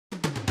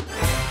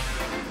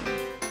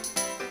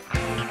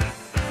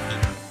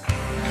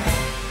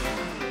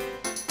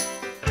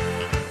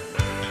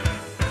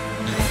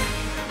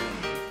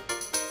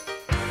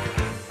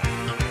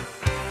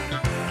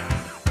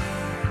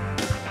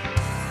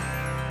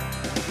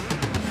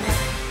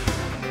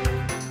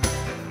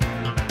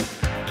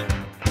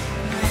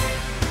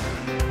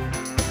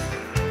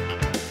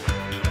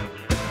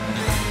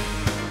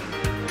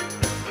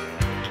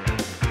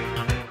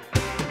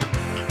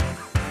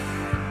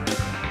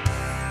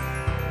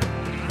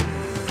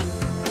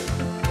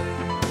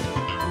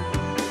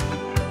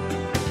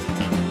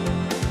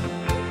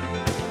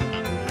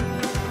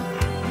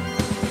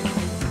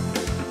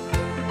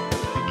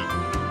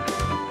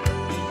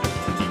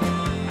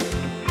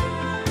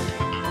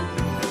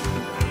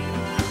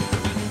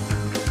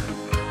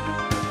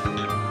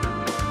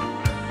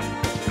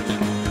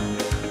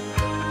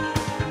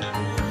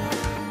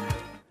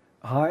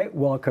Hi,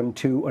 welcome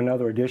to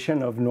another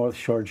edition of North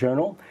Shore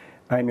Journal.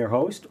 I'm your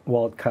host,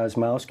 Walt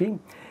Kosmowski,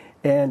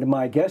 and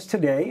my guest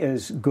today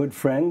is good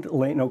friend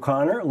Leighton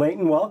O'Connor.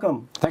 Leighton,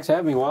 welcome. Thanks for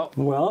having me, Walt.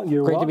 Well,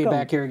 you're Great welcome. to be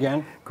back here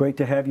again. Great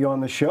to have you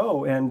on the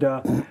show. And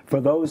for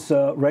those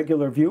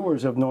regular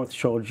viewers of North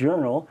Shore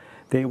Journal,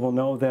 they will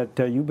know that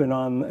you've been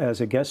on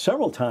as a guest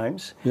several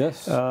times.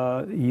 Yes.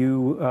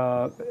 You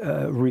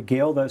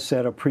regaled us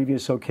at a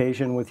previous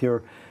occasion with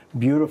your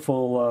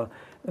beautiful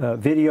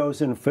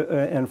videos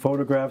and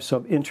photographs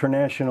of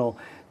international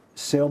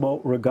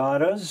sailboat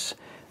regattas,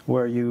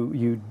 where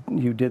you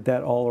did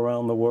that all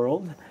around the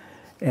world,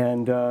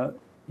 and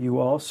you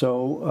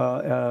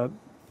also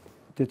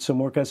did some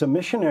work as a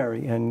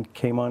missionary and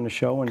came on the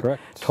show and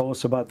Correct. told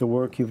us about the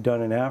work you've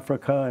done in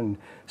Africa and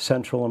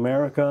Central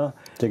America.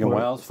 Digging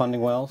wells,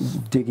 funding wells.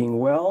 Digging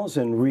wells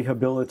and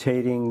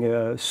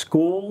rehabilitating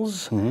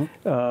schools,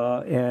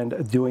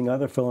 and doing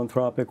other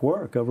philanthropic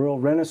work. A real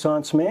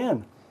Renaissance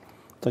man.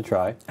 To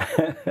try.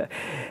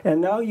 And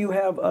now you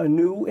have a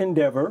new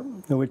endeavor,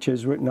 which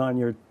is written on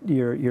your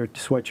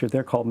sweatshirt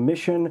there, called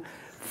Mission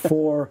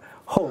for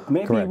Hope.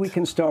 Maybe Correct. we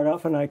can start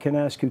off and I can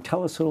ask you,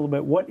 tell us a little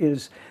bit, what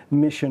is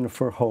Mission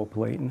for Hope,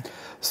 Leighton?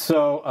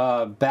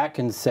 So back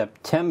in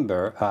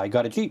September, I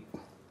got a Jeep.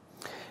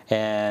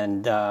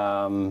 And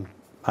I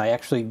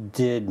actually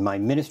did my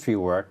ministry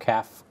work,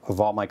 half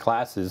of all my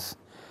classes,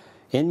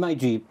 in my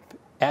Jeep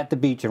at the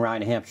beach in Rye,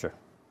 New Hampshire.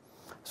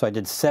 So I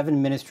did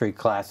 7 ministry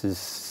classes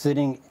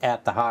sitting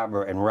at the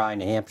harbor in Rye,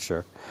 New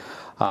Hampshire.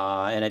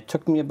 And it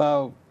took me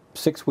about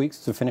 6 weeks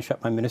to finish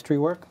up my ministry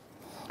work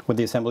with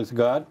the Assemblies of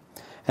God.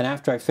 And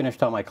after I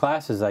finished all my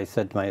classes, I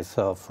said to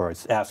myself, or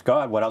asked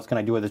God, what else can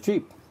I do with a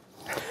Jeep?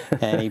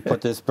 And he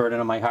put this burden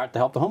on my heart to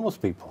help the homeless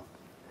people.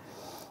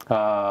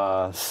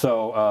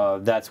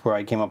 So that's where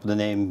I came up with the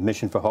name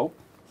Mission for Hope.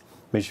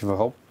 Mission for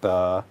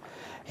Hope.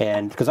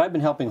 And because I've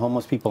been helping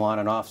homeless people on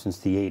and off since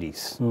the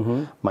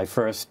 80s. My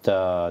first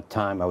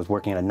time I was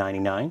working at a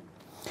 99,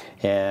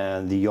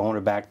 and the owner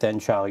back then,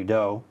 Charlie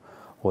Doe,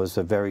 was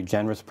a very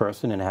generous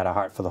person and had a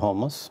heart for the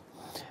homeless.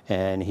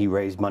 And he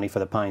raised money for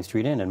the Pine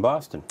Street Inn in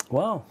Boston.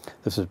 Wow.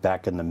 This was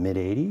back in the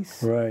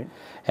mid-80s. Right.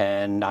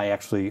 And I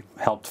actually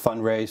helped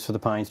fundraise for the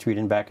Pine Street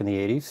Inn back in the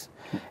 80s.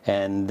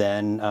 And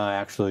then I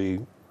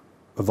actually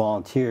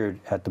volunteered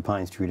at the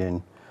Pine Street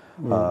Inn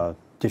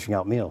dishing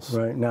out meals.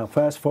 Right. Now,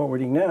 fast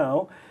forwarding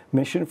now,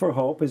 Mission for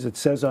Hope, as it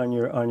says on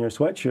your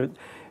sweatshirt,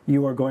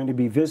 you are going to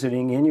be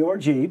visiting in your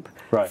Jeep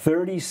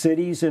 30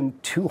 cities in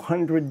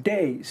 200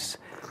 days.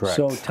 Correct.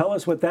 So tell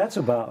us what that's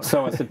about.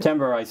 So in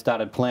September, I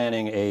started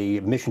planning a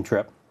mission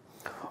trip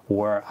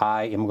where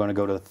I am going to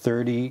go to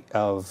 30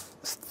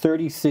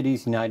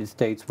 cities, United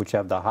States, which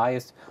have the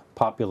highest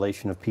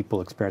population of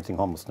people experiencing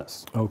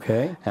homelessness.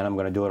 Okay. And I'm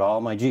going to do it all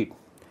in my Jeep.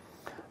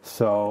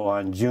 So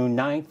on June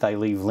 9th, I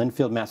leave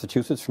Linfield,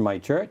 Massachusetts for my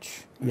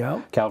church,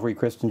 Calvary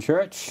Christian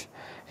Church,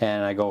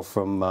 and I go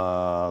from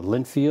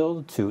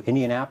Linfield to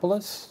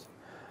Indianapolis,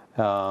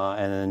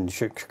 and then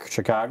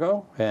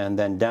Chicago, and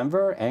then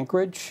Denver,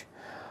 Anchorage,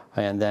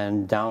 and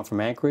then down from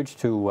Anchorage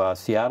to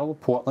Seattle,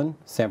 Portland,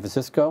 San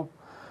Francisco,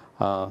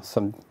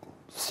 some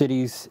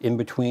cities in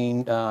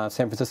between San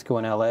Francisco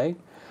and LA,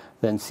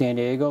 then San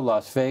Diego,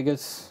 Las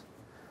Vegas,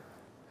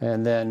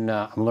 and then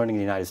I'm learning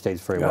the United States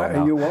very well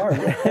now. You are.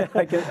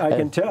 I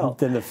can tell.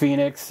 Then the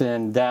Phoenix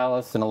and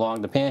Dallas and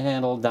along the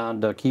Panhandle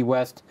down to Key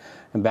West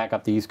and back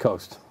up the East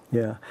Coast.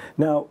 Yeah.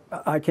 Now,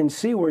 I can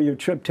see where your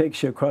trip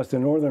takes you across the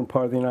northern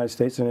part of the United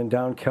States and then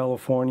down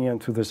California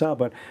and through the south.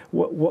 But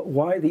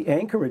why the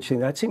Anchorage thing?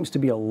 That seems to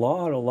be a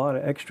lot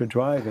of extra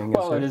driving.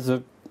 Well, it is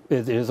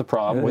a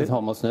problem with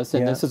homelessness,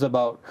 and this is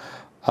about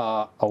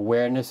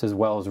awareness as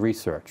well as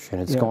research. And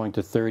it's going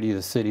to 30 of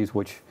the cities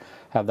which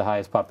have the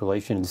highest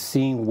population and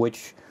seeing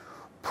which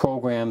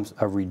programs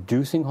are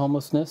reducing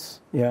homelessness,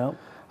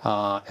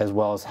 as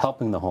well as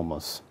helping the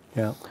homeless.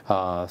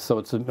 So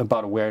it's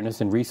about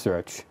awareness and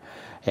research.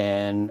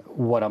 And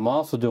what I'm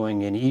also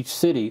doing in each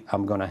city,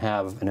 I'm going to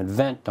have an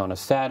event on a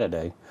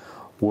Saturday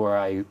where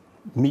I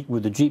meet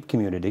with the Jeep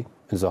community.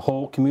 There's a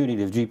whole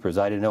community of Jeepers.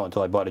 I didn't know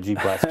until I bought a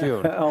Jeep last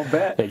June. I'll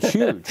bet. It's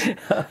huge.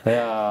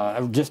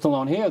 Just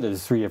alone here,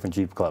 there's 3 different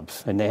Jeep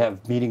clubs, and they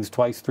have meetings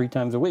 3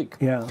 times a week.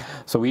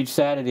 So each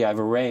Saturday, I've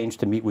arranged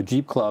to meet with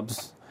Jeep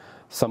clubs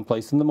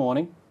someplace in the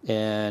morning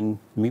and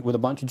meet with a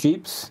bunch of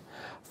Jeeps,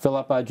 fill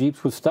up our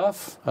Jeeps with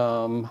stuff.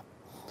 I'm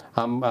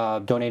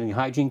donating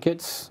hygiene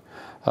kits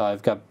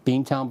I've got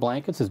Beantown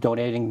Blankets is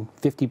donating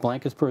 50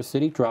 blankets per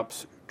city, drop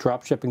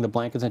shipping the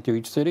blankets into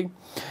each city.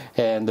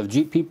 And the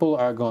Jeep people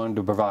are going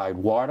to provide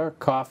water,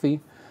 coffee,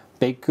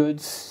 baked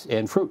goods,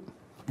 and fruit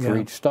for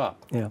each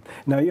stop. Yeah.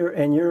 Now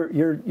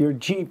your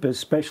Jeep is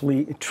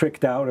specially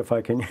tricked out, if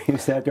I can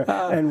use that term.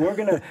 And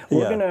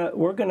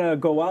we're gonna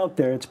go out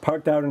there. It's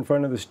parked out in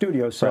front of the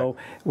studio, so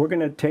we're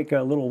gonna take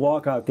a little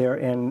walk out there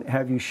and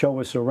have you show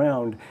us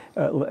around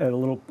at a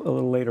little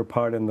later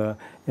part in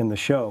the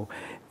show.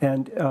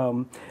 And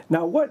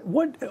now,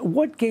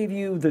 what gave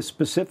you the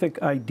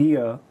specific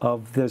idea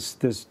of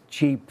this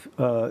Jeep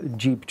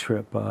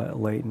trip,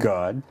 Leighton?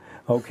 God.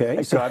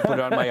 Okay. So I put it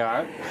on my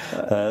heart.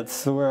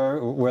 That's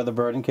where the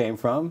burden came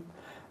from.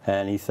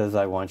 And he says,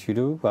 I want you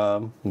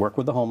to work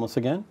with the homeless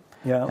again.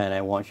 Yeah. And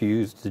I want you to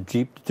use the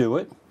Jeep to do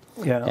it.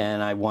 Yeah.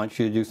 And I want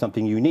you to do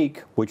something unique,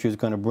 which is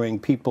going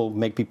to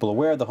make people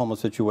aware of the homeless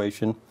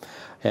situation,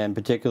 and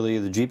particularly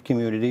the Jeep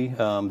community.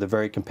 They're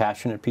very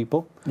compassionate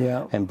people.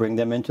 Yeah. And bring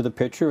them into the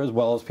picture, as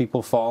well as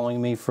people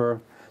following me for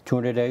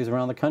 200 days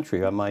around the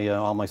country on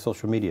all my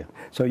social media.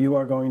 So you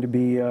are going to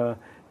be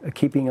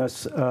keeping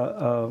us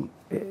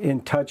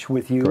in touch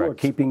with you, or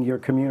keeping your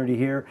community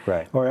here,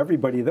 or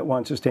everybody that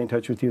wants to stay in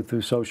touch with you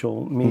through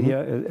social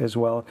media as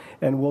well.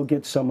 And we'll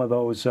get some of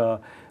those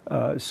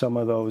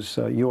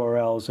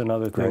URLs and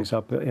other things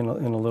up in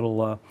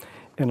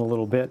a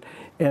little bit.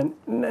 And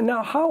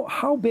now,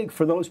 how big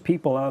for those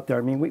people out there?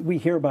 I mean, we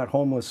hear about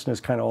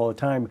homelessness kind of all the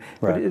time,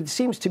 but it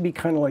seems to be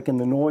kind of like in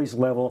the noise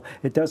level.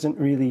 It doesn't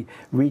really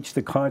reach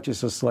the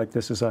consciousness like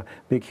this is a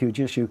big, huge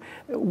issue.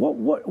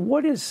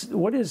 What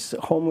is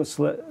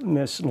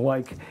homelessness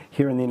like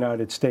here in the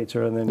United States?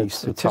 Or are there any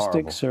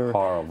statistics? It's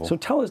horrible. So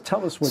tell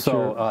us what.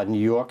 So New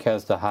York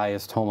has the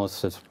highest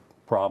homelessness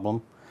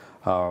problem.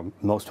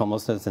 Most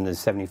homelessness, and there's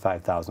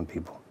 75,000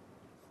 people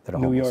that are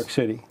homeless. New York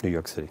City. New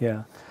York City.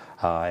 Yeah.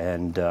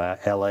 And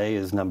LA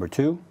is number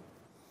 2,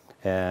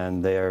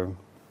 and they're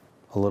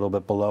a little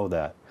bit below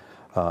that.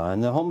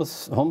 And the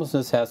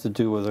homelessness has to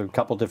do with a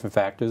couple different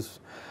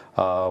factors,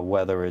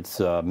 whether it's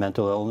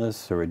mental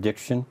illness or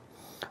addiction.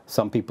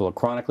 Some people are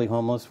chronically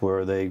homeless,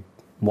 where they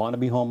want to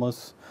be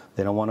homeless.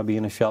 They don't want to be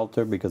in a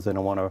shelter because they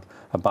don't want to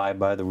abide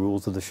by the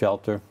rules of the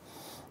shelter.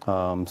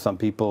 Some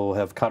people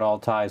have cut all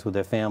ties with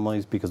their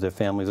families because their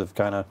families have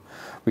kind of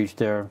reached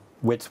their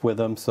wits with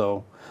them,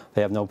 so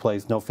they have no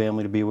place, no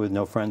family to be with,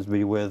 no friends to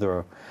be with,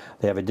 or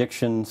they have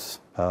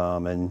addictions,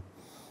 and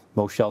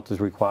most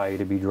shelters require you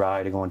to be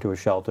dry to go into a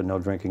shelter, no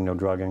drinking, no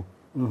drugging,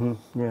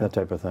 that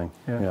type of thing.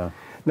 Yeah.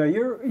 Now,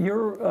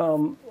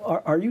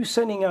 are you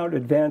sending out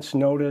advance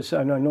notice?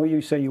 And I know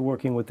you say you're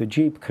working with the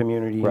Jeep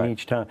community in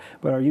each town,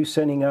 but are you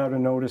sending out a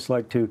notice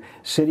like to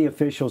city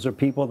officials or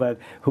people that,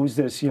 who's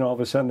this, all of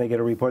a sudden they get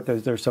a report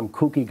that there's some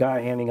kooky guy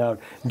handing out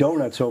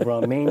donuts over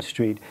on Main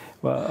Street?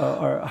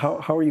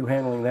 How are you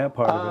handling that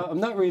part of it?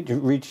 I'm not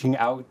reaching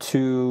out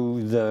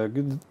to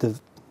the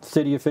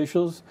city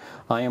officials.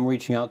 I am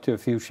reaching out to a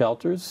few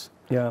shelters.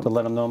 To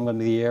let them know I'm going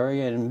to be in the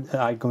area, and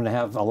I'm going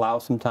to allow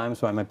some time,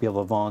 so I might be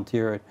able to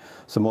volunteer at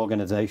some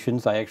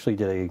organizations. I actually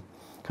did a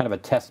kind of a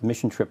test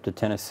mission trip to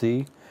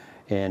Tennessee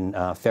in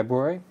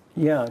February.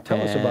 Yeah, tell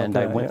us about that. And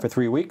I went for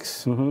 3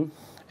 weeks, and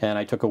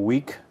I took a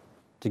week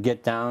to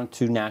get down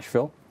to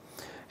Nashville.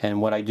 And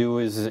what I do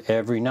is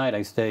every night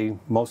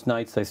most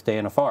nights I stay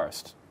in a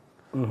forest.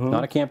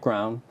 Not a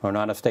campground or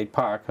not a state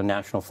park, a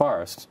national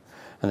forest.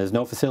 And there's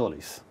no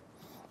facilities.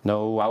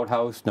 No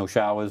outhouse, no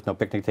showers, no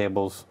picnic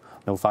tables,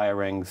 no fire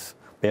rings,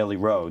 barely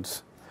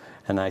roads.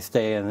 And I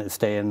stay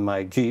in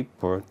my Jeep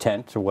or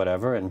tent or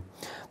whatever, and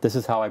this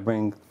is how I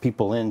bring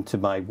people into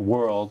my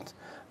world.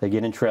 They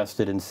get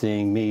interested in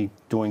seeing me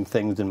doing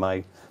things in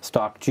my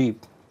stock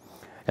Jeep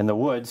in the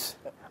woods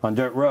on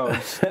dirt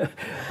roads.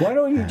 Why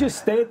don't you just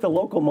stay at the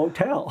local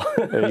motel?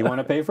 You want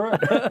to pay for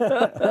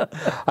it?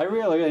 I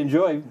really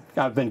enjoy,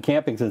 I've been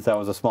camping since I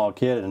was a small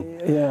kid,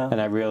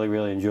 and I really,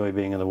 really enjoy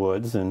being in the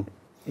woods. And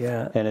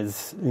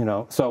it's,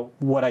 so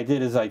what I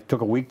did is I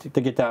took a week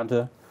to get down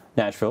to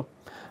Nashville.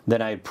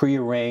 Then I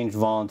prearranged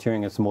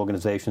volunteering at some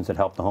organizations that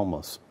help the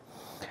homeless.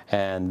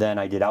 And then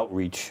I did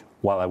outreach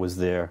while I was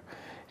there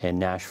in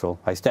Nashville.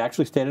 I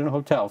actually stayed in a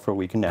hotel for a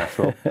week in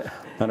Nashville.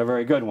 Not a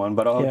very good one,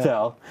 but a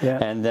hotel.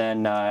 And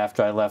then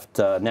after I left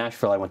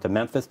Nashville, I went to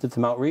Memphis, did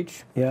some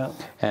outreach.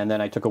 And then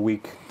I took a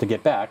week to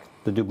get back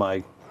to do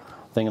my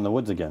thing in the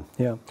woods again.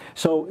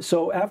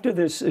 So after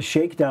this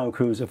shakedown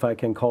cruise, if I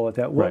can call it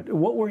that,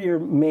 what were your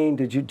main?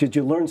 Did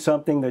you learn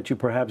something that you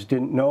perhaps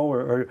didn't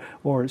know,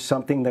 or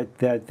something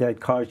that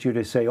caused you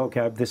to say,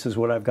 okay, this is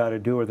what I've got to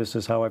do, or this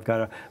is how I've got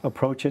to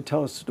approach it?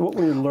 Tell us, what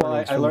were you learning?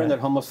 Well, I learned that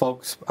homeless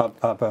folks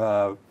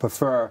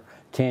prefer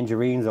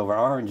tangerines over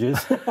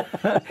oranges.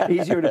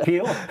 Easier to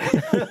peel?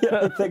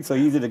 I think so.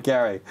 Easy to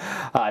carry.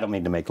 I don't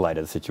mean to make light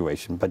of the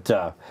situation, but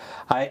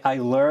I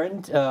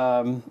learned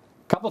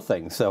couple of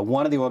things.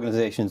 One of the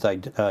organizations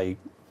I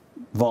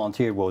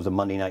volunteered was a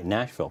Monday night in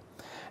Nashville,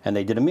 and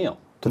they did a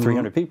meal to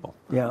 300 people.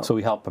 So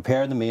we helped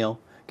prepare the meal,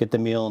 get the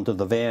meal into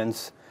the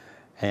vans,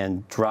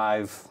 and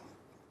drive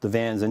the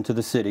vans into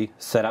the city,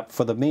 set up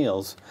for the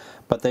meals,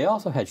 but they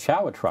also had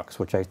shower trucks,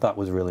 which I thought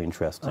was really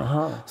interesting.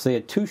 So they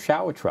had 2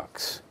 shower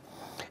trucks,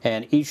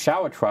 and each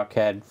shower truck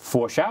had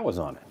 4 showers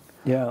on it.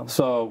 Yeah.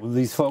 So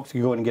these folks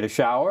could go in and get a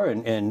shower,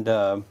 and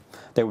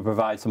they would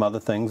provide some other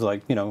things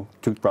like, you know,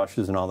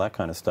 toothbrushes and all that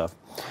kind of stuff.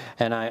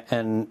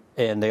 And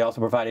they also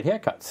provided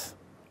haircuts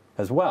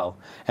as well,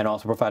 and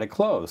also provided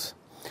clothes.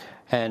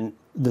 And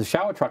the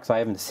shower trucks I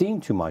haven't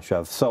seen too much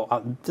of. So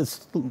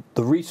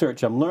the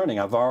research I'm learning,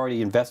 I've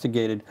already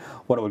investigated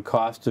what it would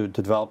cost to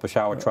develop a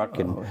shower truck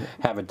and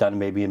have it done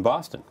maybe in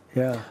Boston.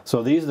 Yeah.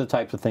 So these are the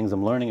types of things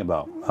I'm learning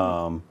about.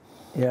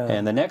 Yeah.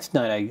 And the next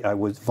night I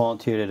was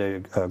volunteered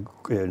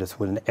at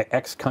with an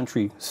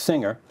ex-country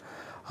singer,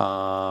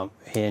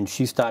 and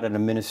she started a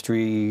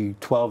ministry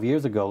 12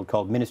 years ago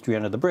called Ministry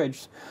Under the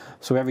Bridge.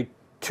 So every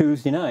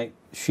Tuesday night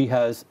she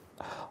has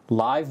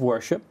live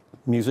worship,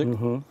 music,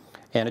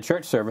 and a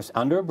church service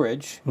under a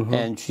bridge,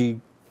 and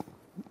she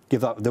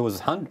gives out, there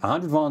was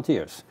 100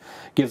 volunteers,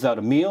 gives out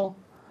a meal,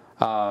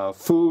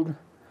 food,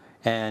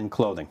 and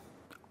clothing.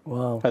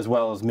 Wow. As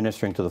well as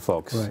ministering to the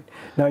folks. Right.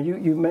 Now,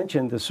 you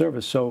mentioned the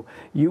service, so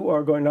you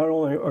are going, not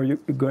only are you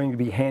going to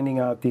be handing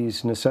out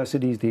these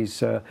necessities,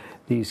 these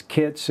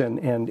kits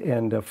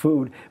and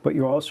food, but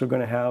you're also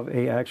going to have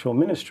a actual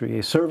ministry,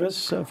 a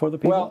service for the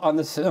people? Well,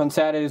 on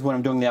Saturdays when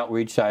I'm doing the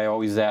outreach, I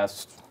always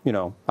ask, you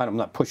know, I'm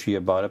not pushy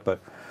about it, but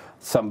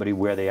somebody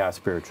where they are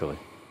spiritually.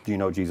 Do you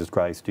know Jesus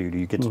Christ? Do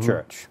you get to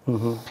church?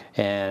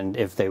 And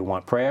if they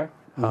want prayer,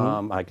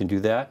 I can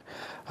do that.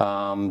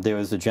 There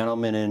was a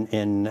gentleman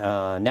in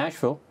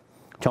Nashville,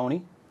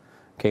 Tony,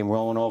 came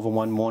rolling over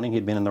one morning.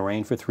 He'd been in the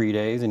rain for 3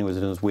 days, and he was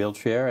in his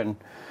wheelchair. And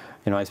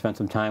you know, I spent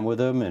some time with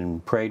him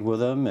and prayed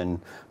with him, and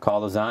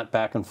called his aunt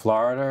back in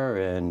Florida,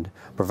 and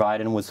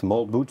provided him with some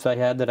old boots I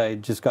had that I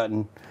had just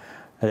gotten.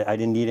 I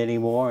didn't need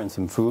anymore, and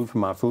some food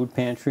from our food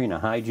pantry and a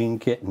hygiene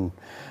kit, and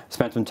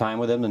spent some time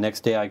with him. The next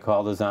day I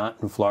called his aunt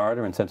in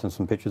Florida and sent him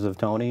some pictures of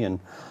Tony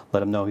and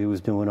let him know he was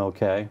doing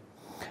okay.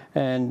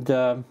 And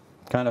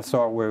kind of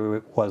saw where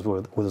he was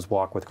with his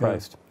walk with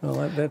Christ. Yeah.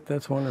 Well,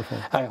 that's wonderful.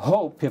 I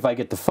hope if I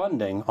get the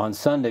funding on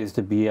Sundays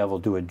to be able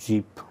to do a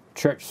Jeep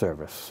church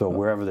service. So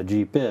wherever the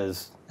Jeep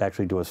is,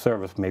 actually do a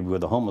service maybe with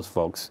the homeless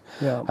folks.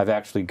 Yeah. I've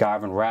actually,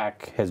 Garvin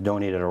Rack has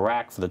donated a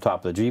rack for the top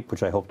of the Jeep,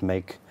 which I hope to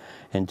make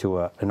into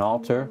an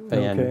altar.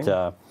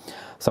 And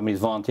somebody's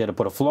volunteered to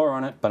put a floor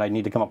on it, but I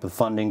need to come up with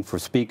funding for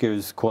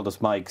speakers, cordless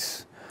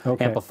mics,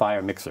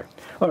 amplifier, mixer.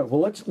 All right,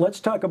 well, let's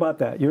talk about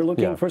that. You're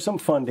looking for some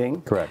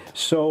funding. Correct.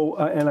 So,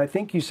 and I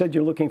think you said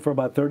you're looking for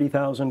about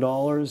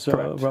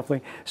 $30,000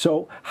 roughly.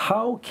 So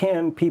how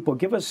can people,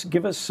 give us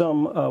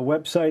some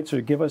websites,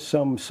 or give us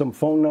some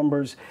phone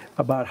numbers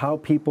about how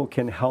people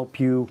can help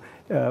you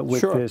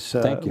with this?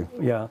 Thank you.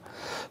 Yeah.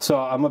 So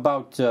I'm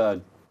about,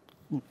 the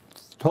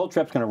whole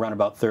trip's going to run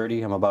about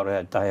 30.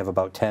 I have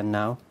about 10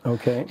 now.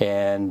 Okay.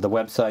 And the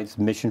website's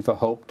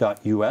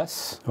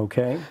missionforhope.us.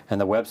 Okay. And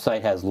the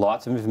website has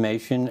lots of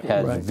information,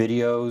 has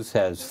videos,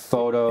 has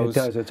photos. It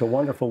does. It's a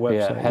wonderful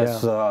website. Yeah, it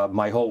has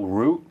my whole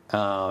route.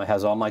 It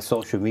has all my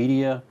social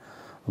media.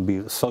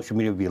 Social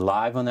media will be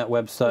live on that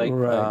website.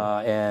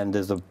 Right. And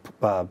there's a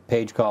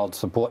page called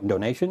Support and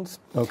Donations.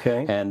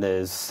 Okay. And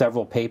there's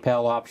several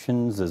PayPal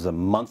options. There's a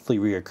monthly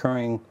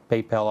reoccurring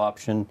PayPal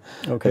option.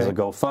 Okay. There's a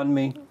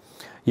GoFundMe.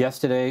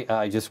 Yesterday,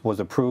 I just was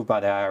approved by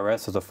the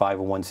IRS as a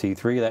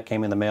 501c3. That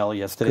came in the mail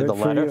yesterday, the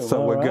letter.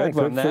 So we're good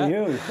on that.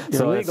 Good for you.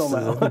 You're legal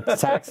now.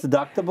 It's tax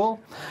deductible,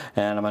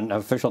 and I'm an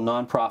official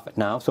nonprofit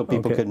now, so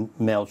people can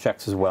mail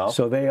checks as well.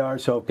 So they are.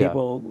 So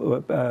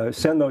people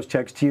send those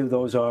checks to you.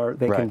 Those are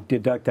they can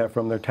deduct that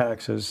from their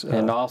taxes.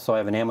 And also, I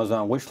have an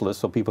Amazon wish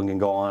list, so people can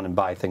go on and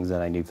buy things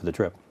that I need for the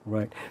trip.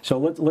 Right. So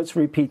let's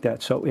repeat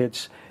that. So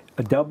it's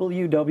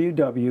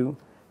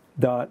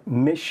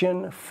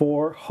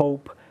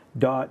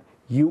www.missionforhope.us.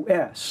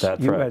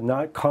 That's right.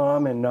 Not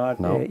 .com and not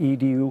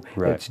 .edu.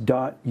 Right. It's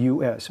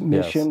 .us.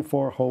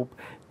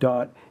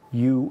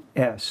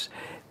 Missionforhope.us.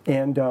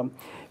 And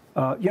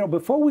you know,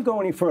 before we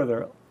go any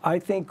further, I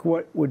think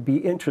what would be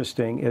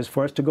interesting is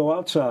for us to go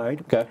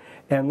outside. Okay.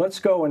 And let's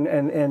go,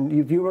 and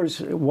you viewers,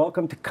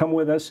 welcome to come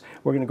with us.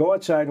 We're going to go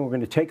outside and we're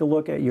going to take a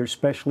look at your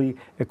specially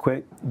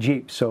equipped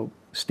Jeep. So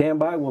stand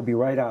by. We'll be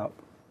right out.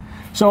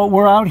 So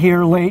we're out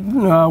here late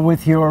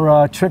with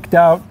your tricked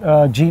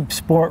out Jeep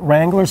Sport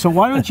Wrangler. So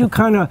why don't you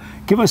kind of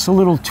give us a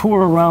little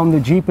tour around the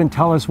Jeep and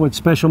tell us what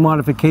special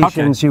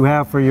modifications you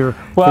have for your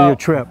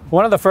trip.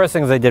 One of the first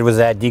things I did was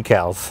add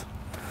decals,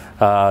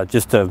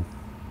 just to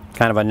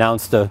kind of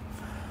announce the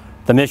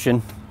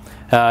mission.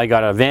 I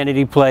got a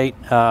vanity plate.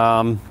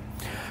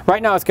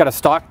 Right now it's got a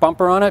stock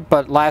bumper on it,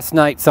 but last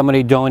night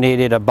somebody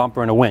donated a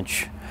bumper and a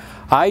winch.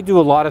 I do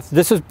a lot of,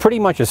 this is pretty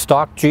much a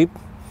stock Jeep,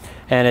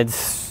 and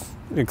it's,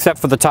 except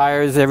for the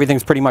tires,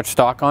 everything's pretty much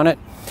stock on it.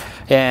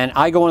 And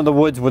I go into the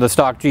woods with a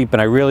stock Jeep,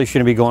 and I really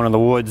shouldn't be going in the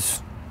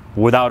woods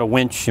without a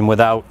winch and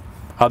without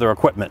other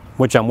equipment,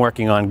 which I'm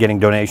working on getting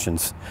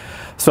donations.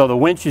 So the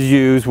winch is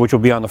used, which will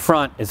be on the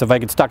front, is if I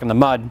get stuck in the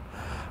mud,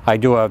 I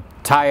do a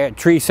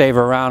tree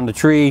saver around the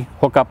tree,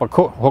 hook up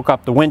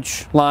the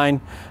winch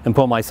line, and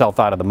pull myself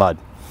out of the mud.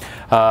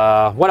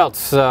 What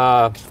else?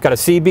 Got a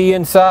CB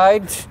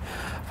inside.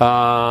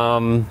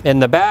 In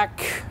the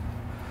back,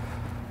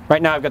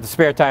 right now I've got the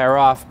spare tire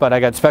off, but I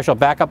got special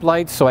backup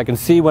lights so I can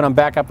see when I'm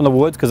back up in the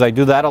woods, because I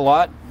do that a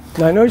lot.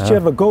 Now, I noticed you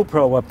have a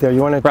GoPro up there.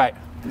 You want to? Right.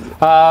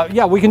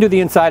 Yeah, we can do the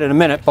inside in a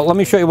minute, but let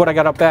me show you what I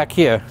got up back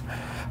here.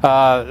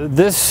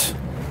 This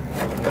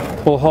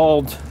will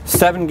hold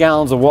 7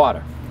 gallons of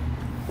water.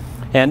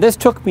 And this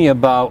took me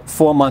about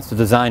 4 months to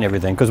design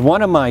everything, because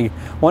one of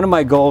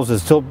my goals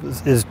is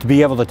to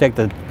be able to take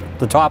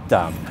the top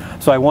down.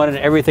 So I wanted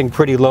everything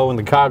pretty low in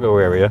the cargo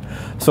area.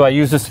 So I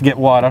use this to get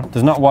water.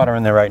 There's not water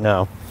in there right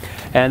now.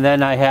 And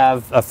then I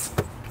have a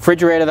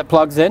refrigerator that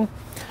plugs in,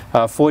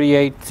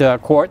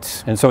 48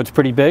 quarts, and so it's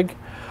pretty big.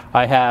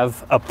 I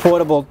have a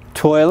portable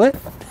toilet.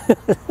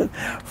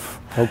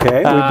 Okay,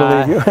 we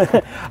believe you.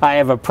 I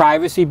have a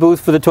privacy booth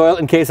for the toilet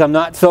in case I'm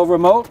not so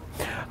remote.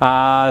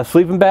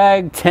 Sleeping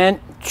bag, tent,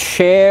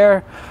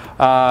 chair.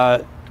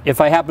 If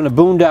I happen to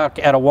boondock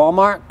at a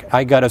Walmart,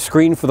 I got a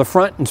screen for the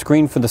front and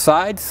screen for the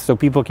sides so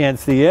people can't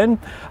see in.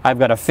 I've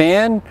got a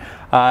fan.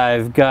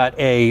 I've got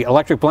a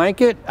electric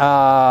blanket.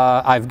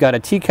 I've got a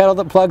tea kettle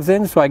that plugs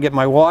in so I get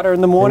my water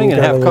in the morning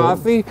and have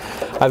coffee.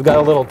 I've got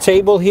a little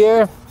table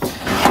here.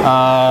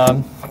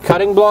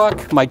 Cutting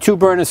block. My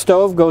 2-burner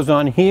stove goes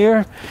on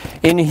here.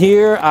 In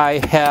here I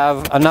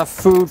have enough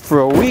food for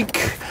a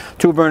week.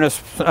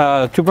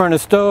 2-burner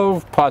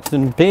stove, pots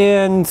and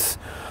pans,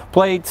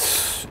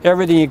 plates,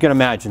 everything you can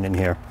imagine in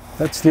here.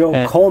 That's the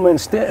old Coleman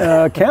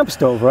camp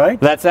stove, right?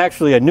 That's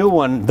actually a new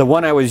one. The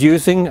one I was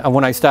using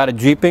when I started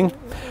Jeeping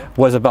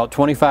was about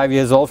 25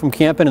 years old from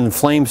camping, and the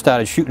flames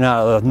started shooting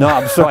out of the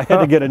knob, so I had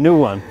to get a new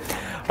one.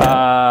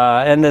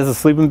 And there's a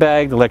sleeping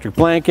bag, the electric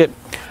blanket,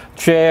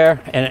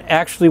 chair, and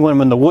actually when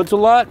I'm in the woods a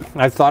lot,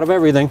 I've thought of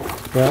everything.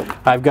 Yep.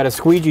 I've got a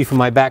squeegee for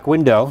my back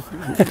window.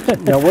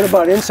 Now what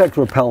about insect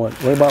repellent?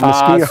 What about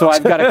mosquitoes? So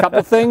I've got a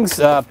couple things.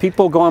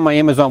 People go on my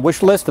Amazon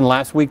wish list, and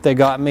last week they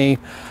got me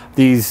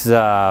these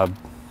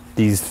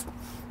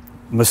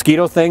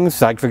mosquito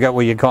things. I forget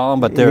what you call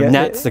them, but they're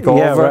nets that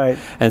go over. Right.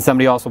 And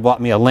somebody also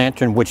bought me a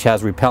lantern which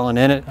has repellent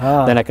in it.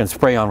 Then I can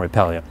spray on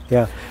repellent.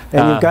 Yeah,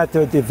 and you've got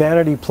the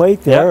vanity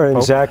plate there,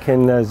 and Zach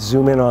can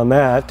zoom in on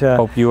that.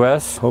 Hope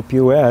US. Hope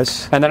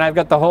US. And then I've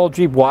got the whole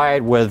Jeep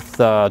wired with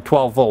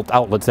 12-volt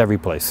outlets every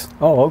place.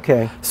 Oh,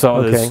 okay.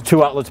 So there's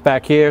 2 outlets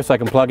back here, so I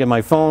can plug in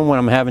my phone when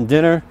I'm having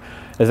dinner.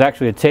 There's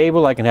actually a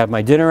table I can have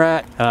my dinner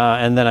at,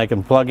 and then I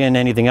can plug in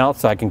anything else.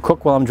 So I can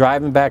cook while I'm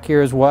driving back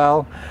here as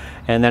well.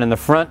 And then in the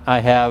front, I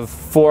have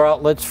 4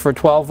 outlets for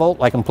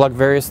 12-volt I can plug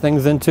various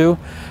things into,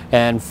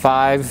 and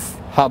 5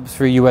 hubs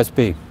for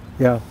USB.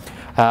 Yeah.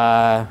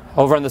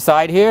 Over on the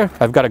side here,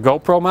 I've got a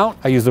GoPro mount.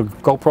 I use a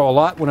GoPro a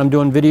lot when I'm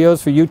doing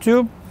videos for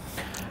YouTube,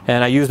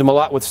 and I use them a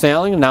lot with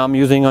sailing, and now I'm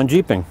using on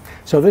Jeeping.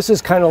 So this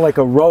is kind of like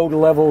a road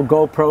level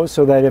GoPro,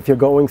 so that if you're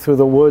going through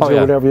the woods or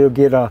whatever, you'll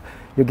get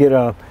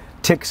a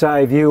tick's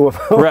eye view of,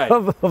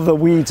 of the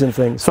weeds and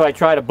things. So I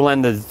try to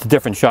blend the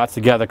different shots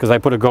together, because I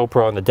put a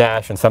GoPro on the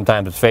dash, and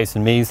sometimes it's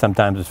facing me,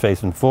 sometimes it's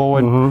facing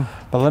forward.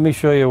 But let me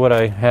show you what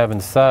I have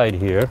inside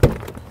here.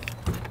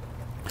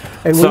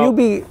 And will you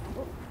be...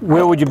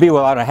 Where would you be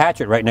without a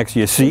hatchet right next to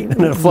your seat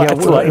and a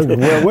flashlight?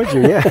 Where would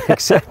you? Yeah,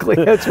 exactly.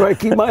 That's where I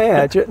keep my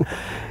hatchet.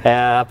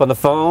 Up on the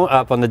phone,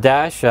 up on the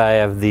dash, I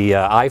have the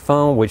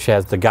iPhone, which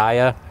has the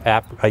Gaia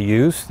app I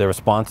use. They're a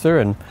sponsor,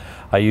 and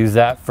I use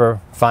that for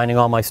finding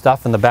all my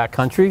stuff in the back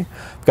country.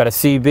 I've got a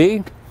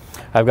CB.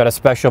 I've got a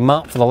special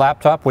mount for the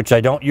laptop, which I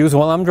don't use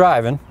while I'm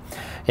driving.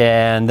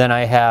 And then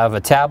I have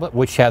a tablet,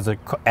 which has an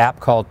app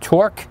called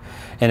Torque,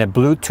 and it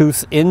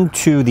Bluetooths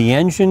into the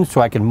engine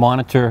so I can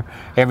monitor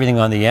everything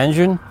on the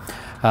engine.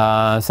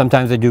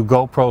 Sometimes I do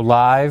GoPro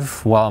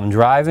Live while I'm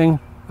driving.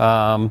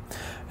 And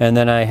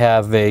then I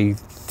have a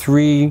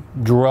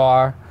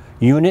 3-drawer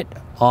unit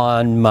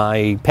on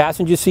my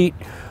passenger seat,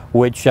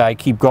 which I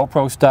keep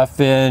GoPro stuff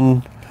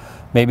in,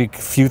 maybe a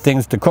few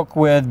things to cook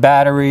with,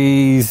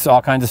 batteries,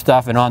 all kinds of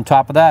stuff. And on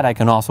top of that, I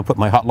can also put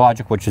my Hot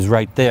Logic, which is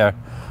right there.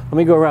 Let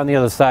me go around the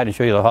other side and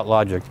show you the Hot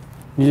Logic.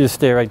 You just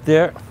stay right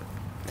there.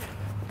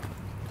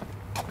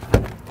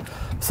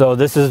 So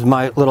this is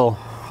my little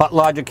Hot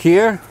Logic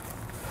here,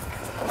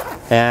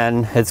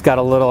 and it's got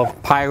a little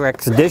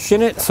Pyrex dish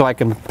in it, so I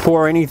can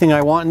pour anything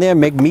I want in there,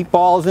 make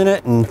meatballs in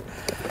it, and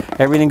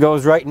everything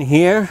goes right in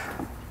here.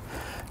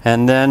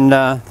 And then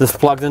this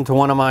plugs into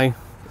one of my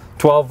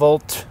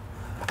 12-volt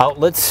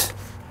outlets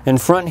in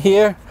front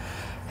here,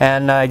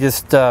 and I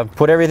just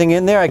put everything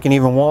in there. I can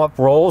even warm up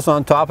rolls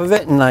on top of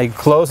it, and I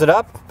close it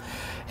up.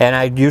 And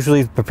I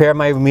usually prepare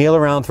my meal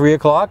around 3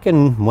 o'clock,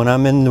 and when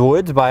I'm in the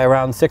woods by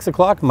around 6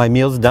 o'clock, my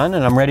meal's done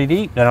and I'm ready to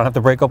eat. I don't have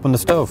to break open the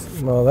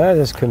stove. Well, that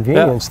is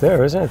convenience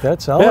there, isn't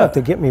it? I'll have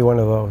to get me one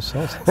of those. So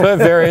I have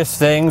various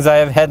things. I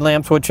have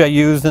headlamps which I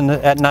use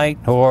at night,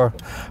 or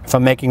if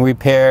I'm making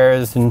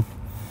repairs and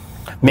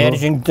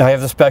managing. I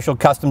have a special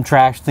custom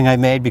trash thing I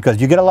made,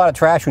 because you get a lot of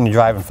trash when you're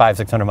driving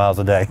 500-600 miles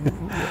a day.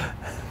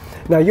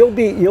 Now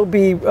you'll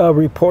be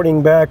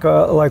reporting back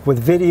like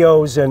with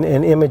videos and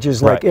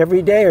images like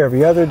every day or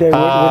every other day.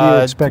 What do you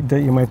expect that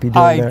you might be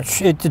doing there?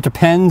 It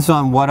depends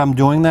on what I'm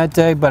doing that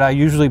day, but I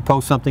usually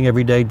post something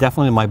every day.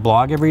 Definitely my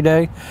blog every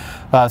day.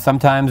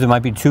 Sometimes it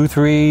might be 2,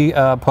 3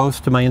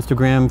 posts to my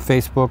Instagram,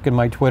 Facebook, and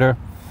my Twitter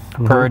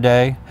per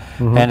day.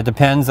 And it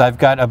depends. I've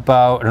got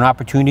about an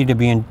opportunity to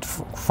be in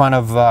front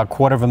of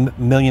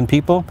 250,000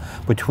 people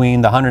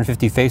between the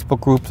 150 Facebook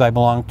groups I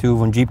belong to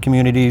from Jeep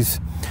communities,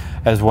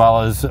 as well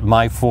as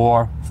my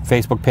 4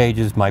 Facebook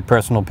pages, my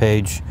personal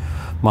page,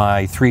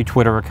 my 3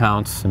 Twitter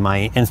accounts, and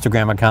my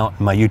Instagram account,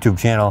 my YouTube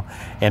channel,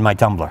 and my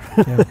Tumblr.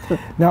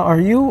 Now, are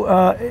you?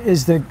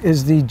 Is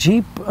the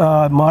Jeep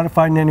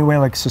modified in any way,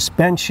 like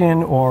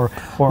suspension or?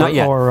 Not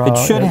yet.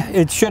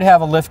 It should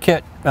have a lift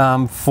kit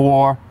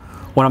for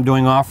when I'm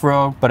doing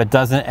off-road, but it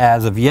doesn't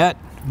as of yet.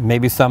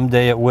 Maybe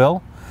someday it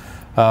will.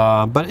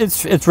 But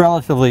it's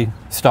relatively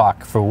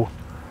stock for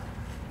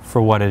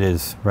what it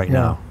is right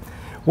now.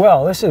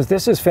 Well, this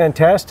is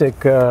fantastic.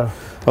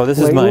 This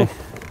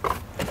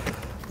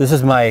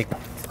is my.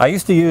 I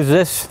used to use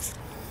this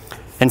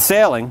in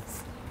sailing.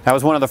 I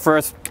was one of the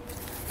first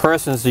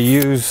persons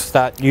to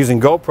start using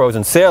GoPros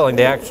in sailing.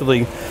 They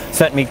actually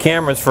sent me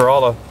cameras for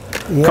all the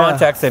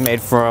contacts they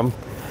made for them.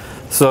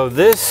 So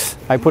this,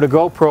 I put a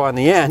GoPro on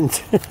the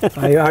end.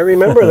 I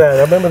remember that.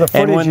 I remember the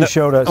footage you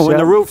showed us. When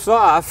the roof's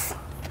off,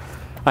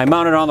 I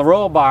mount it on the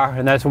roll bar,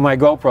 and that's where my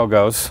GoPro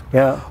goes.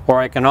 Yeah. Or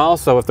I can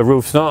also, if the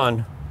roof's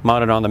on,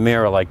 mount it on the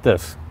mirror like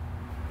this.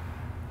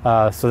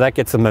 So that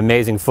gets some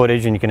amazing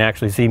footage, and you can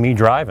actually see me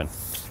driving.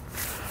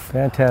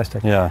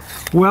 Fantastic. Yeah.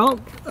 Well,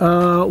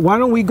 why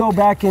don't we go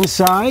back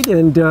inside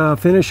and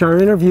finish our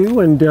interview?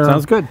 And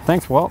sounds good.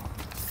 Thanks, Walt.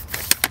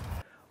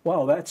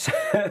 Wow, that's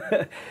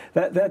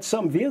that's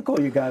some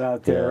vehicle you got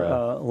out there,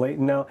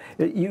 Leighton. Now,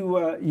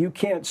 you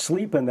can't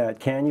sleep in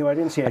that, can you? I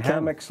didn't see a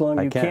hammock slung.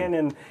 You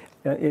can,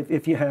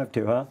 if you have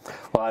to, huh?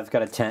 Well, I've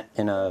got a tent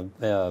and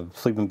a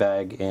sleeping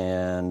bag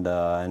and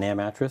an air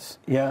mattress.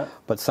 Yeah.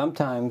 But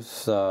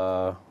sometimes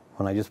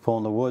when I just pull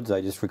in the woods,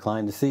 I just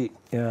recline the seat.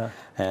 Yeah.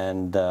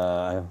 And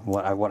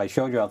what I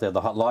showed you out there,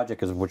 the Hot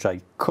Logic, is which I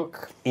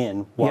cook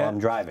in while I'm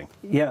driving.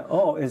 Yeah.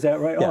 Oh, is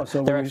that right? Yeah. Oh,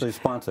 so they're actually a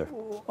sponsor.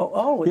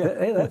 Oh, yeah.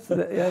 Hey, that's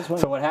wonderful.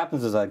 So what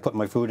happens is I put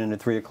my food in at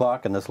 3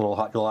 o'clock in this little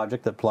Hot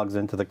Logic that plugs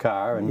into the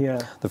car,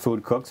 and the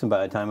food cooks, and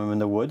by the time I'm in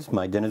the woods,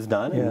 my dinner's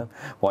done, and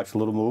watch a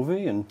little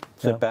movie and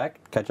sit back,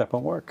 catch up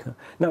on work.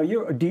 Now,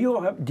 do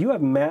you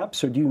have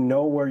maps, or do you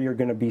know where you're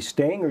going to be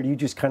staying, or do you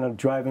just kind of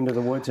drive into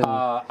the woods? And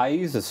I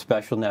use a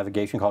special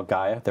navigation called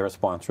Gaia. They're a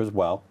sponsor as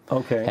well.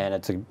 Okay. And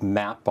it's a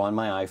map on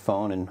my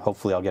iPhone, and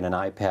hopefully I'll get an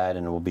iPad,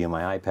 and it will be on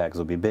my iPad because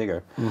it'll be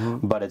bigger.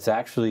 But it's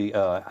actually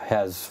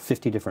has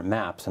 50 different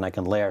maps, and I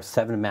can layer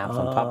 7 maps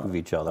on top of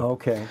each other.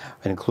 Okay.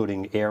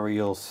 Including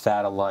aerial,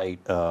 satellite,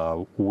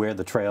 where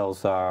the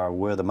trails are,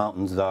 where the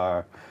mountains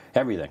are,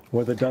 everything.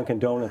 Where the Dunkin'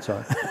 Donuts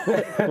are.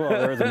 Well,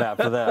 there's a map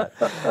for that.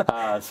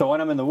 So when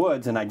I'm in the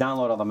woods, and I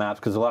download all the maps,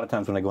 because a lot of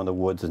times when I go in the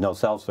woods, there's no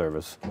cell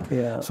service.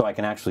 Yeah. So I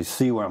can actually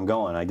see where I'm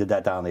going. I did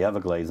that down the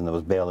Everglades, and there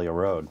was barely a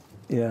road.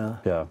 Yeah.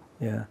 Yeah.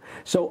 Yeah.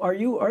 So are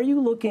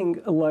you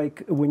looking,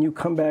 like, when you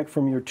come back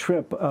from your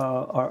trip,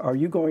 are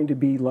you going to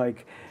be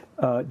like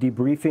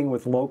debriefing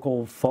with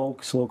local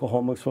folks, local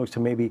homeless folks, to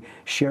maybe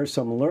share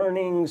some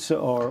learnings,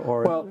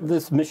 or? Well,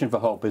 this Mission for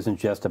Hope isn't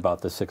just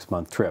about the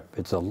 6-month trip.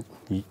 It's going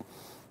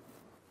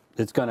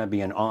to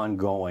be an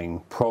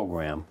ongoing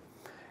program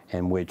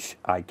in which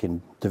I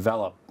can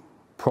develop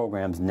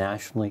programs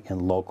nationally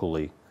and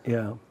locally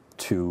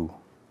to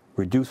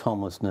reduce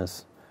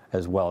homelessness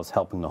as well as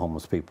helping the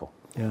homeless people.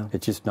 Yeah.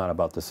 It's just not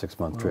about the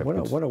 6-month trip.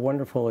 What a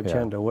wonderful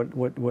agenda.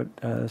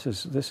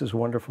 This is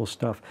wonderful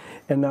stuff.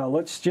 And now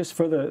let's just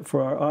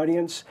for our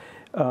audience,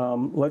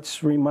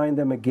 let's remind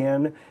them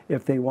again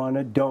if they want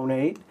to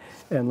donate,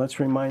 and let's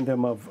remind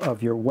them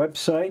of your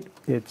website.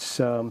 It's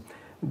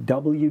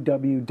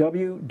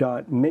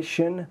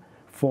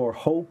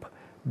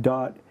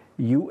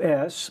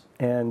www.missionforhope.us,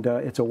 and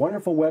it's a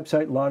wonderful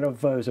website. A lot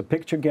of there's a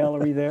picture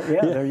gallery there.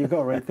 Yeah, there you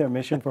go, right there,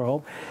 Mission for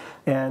Hope,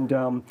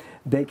 and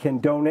they can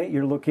donate.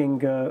 You're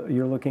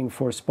looking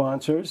for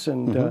sponsors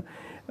and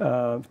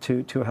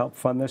to help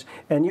fund this.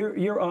 And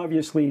you're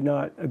obviously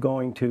not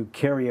going to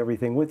carry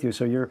everything with you.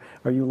 So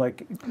are you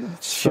like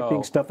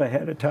shipping stuff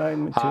ahead of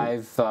time?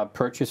 I've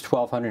purchased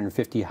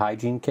 1,250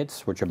 hygiene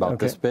kits, which are about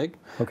this big,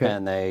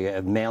 and they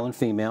have male and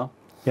female.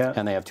 Yeah.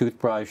 And they have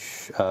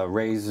toothbrush,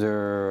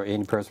 razor,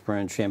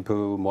 antiperspirant,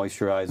 shampoo,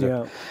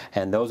 moisturizer,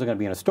 and those are going to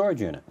be in a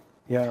storage unit.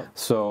 Yeah.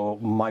 So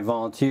my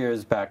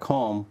volunteers back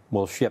home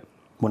will ship,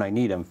 when I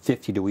need them,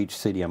 50 to each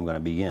city I'm going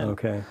to be in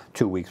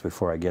 2 weeks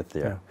before I get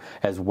there,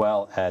 as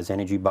well as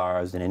energy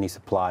bars and any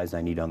supplies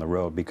I need on the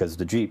road, because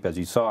the Jeep, as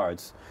you saw,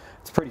 it's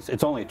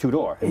only a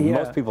 2-door.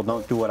 Most people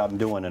don't do what I'm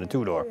doing in a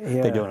 2-door.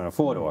 They do it in a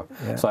 4-door.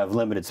 So I have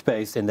limited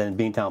space, and then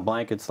Beantown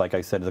Blankets, like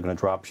I said, they're going to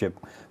drop ship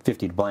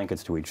 50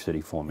 blankets to each city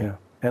for me.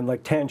 And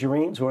like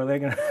tangerines, what are they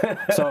going to?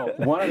 So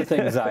one of the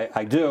things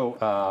I do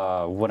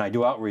when I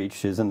do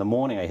outreach is in the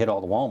morning I hit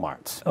all the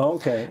Walmarts.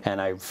 Okay. And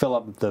I fill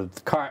up the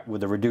cart with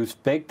the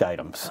reduced baked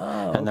items.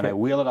 Oh, and then I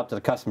wheel it up to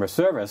the customer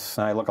service,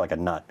 and I look like a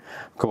nut,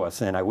 of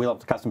course. And I wheel up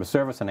to customer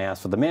service, and I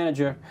ask for the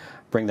manager,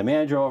 bring the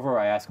manager over,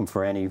 I ask him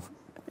for any,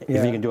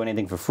 if he can do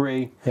anything for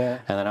free. Yeah.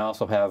 And then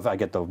I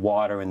get the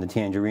water and the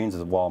tangerines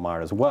at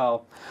Walmart as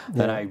well.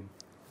 Then I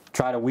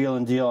try to wheel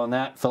and deal on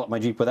that, fill up my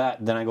Jeep with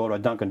that. Then I go to a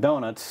Dunkin'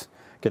 Donuts,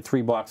 get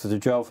 3 boxes of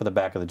Joe for the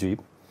back of the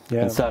Jeep,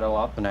 and settle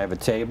up, and I have a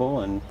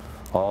table, and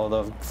all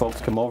the folks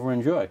come over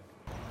and enjoy.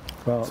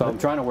 Well, so I'm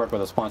trying to work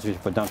with a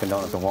sponsorship for Dunkin'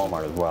 Donuts and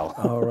Walmart as well.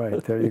 All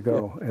right, there you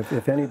go.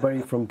 If anybody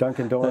from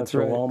Dunkin' Donuts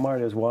or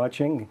Walmart is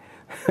watching,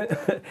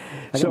 I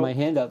got my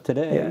hand out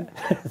today.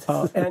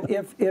 Yeah. And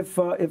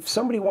if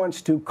somebody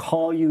wants to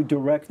call you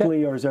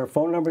directly, or is there a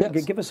phone number?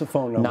 Yes. Give us a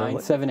phone number.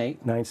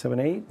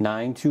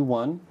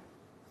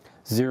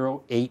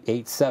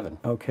 978-921-0887.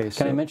 Okay, so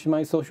can I mention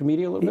my social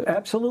media a little bit?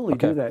 Absolutely,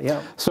 do that,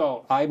 yeah.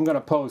 So I'm going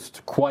to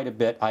post quite a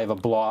bit. I have a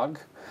blog,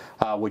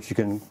 which you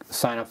can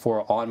sign up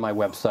for on my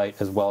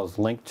website, as well as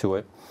link to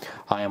it.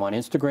 I am on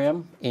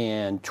Instagram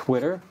and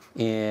Twitter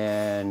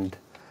and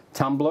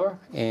Tumblr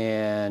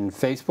and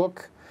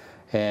Facebook,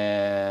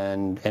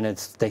 and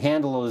the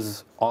handle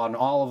is on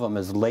all of them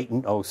is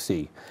Leighton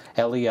OC,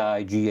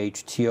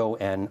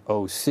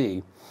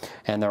 LEIGHTONOC.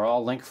 And they're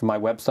all linked from my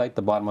website,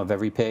 the bottom of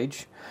every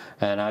page.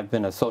 And I've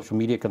been a social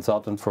media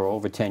consultant for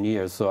over 10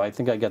 years, so I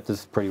think I get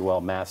this pretty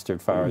well mastered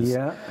as far as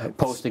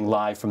posting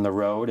live from the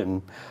road.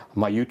 And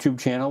my YouTube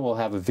channel will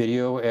have a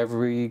video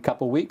every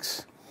couple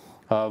weeks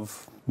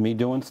of me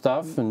doing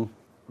stuff. And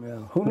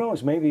who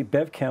knows, maybe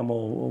BevCam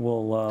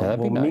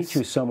will meet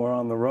you somewhere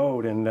on the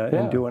road and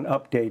do an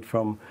update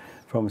from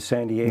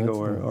San Diego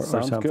or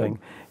something.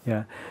 Good.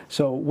 Yeah.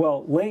 So,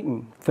 well,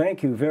 Leighton,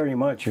 thank you very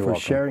much for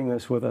sharing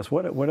this with us.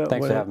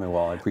 Thanks for having me,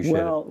 Wal. I appreciate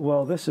it.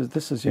 Well, this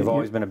is. You've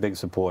always been a big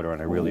supporter, and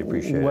I really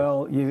appreciate it.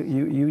 Well,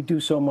 you do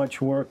so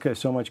much work,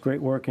 so much great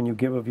work, and you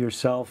give of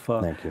yourself,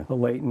 thank you,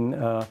 Leighton,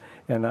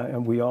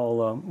 and we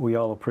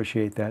all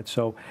appreciate that.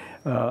 So,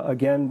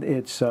 again,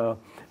 it's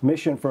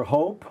Mission for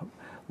Hope,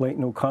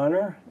 Leighton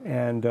O'Connor,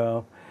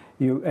 and.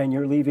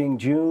 You're leaving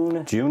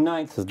June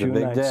 9th is the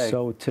big day.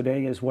 So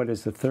today is what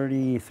is the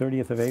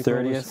 30th of April?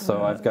 30th.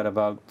 So I've got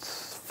about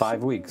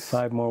 5 weeks.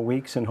 5 more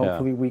weeks, and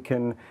hopefully we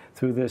can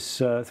through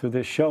this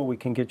show we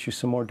can get you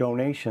some more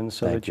donations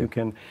so that you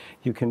can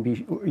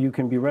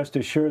be rest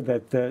assured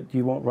that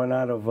you won't run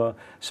out of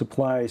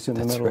supplies in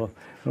the middle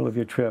of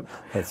your trip.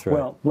 That's right.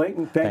 Well,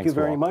 Leighton, thank you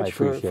very much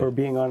for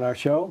being on our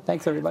show.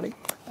 Thanks, everybody.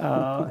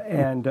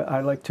 And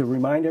I'd like to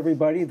remind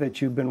everybody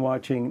that you've been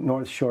watching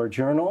North Shore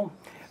Journal.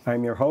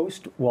 I'm your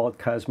host, Walt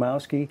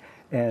Kosmowski,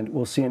 and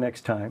we'll see you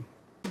next time.